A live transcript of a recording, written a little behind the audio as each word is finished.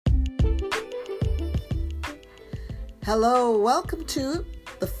Hello, welcome to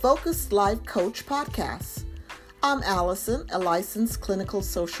the Focused Life Coach Podcast. I'm Allison, a licensed clinical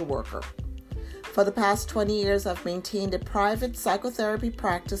social worker. For the past 20 years, I've maintained a private psychotherapy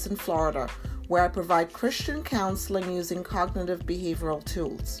practice in Florida where I provide Christian counseling using cognitive behavioral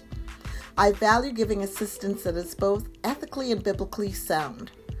tools. I value giving assistance that is both ethically and biblically sound.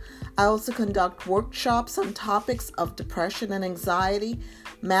 I also conduct workshops on topics of depression and anxiety,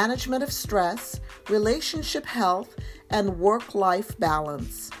 management of stress, relationship health, and work-life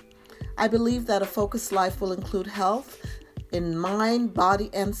balance. I believe that a focused life will include health in mind, body,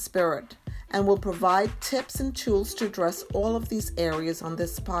 and spirit, and will provide tips and tools to address all of these areas on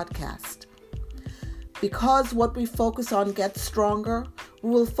this podcast. Because what we focus on gets stronger, we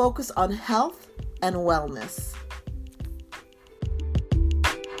will focus on health and wellness.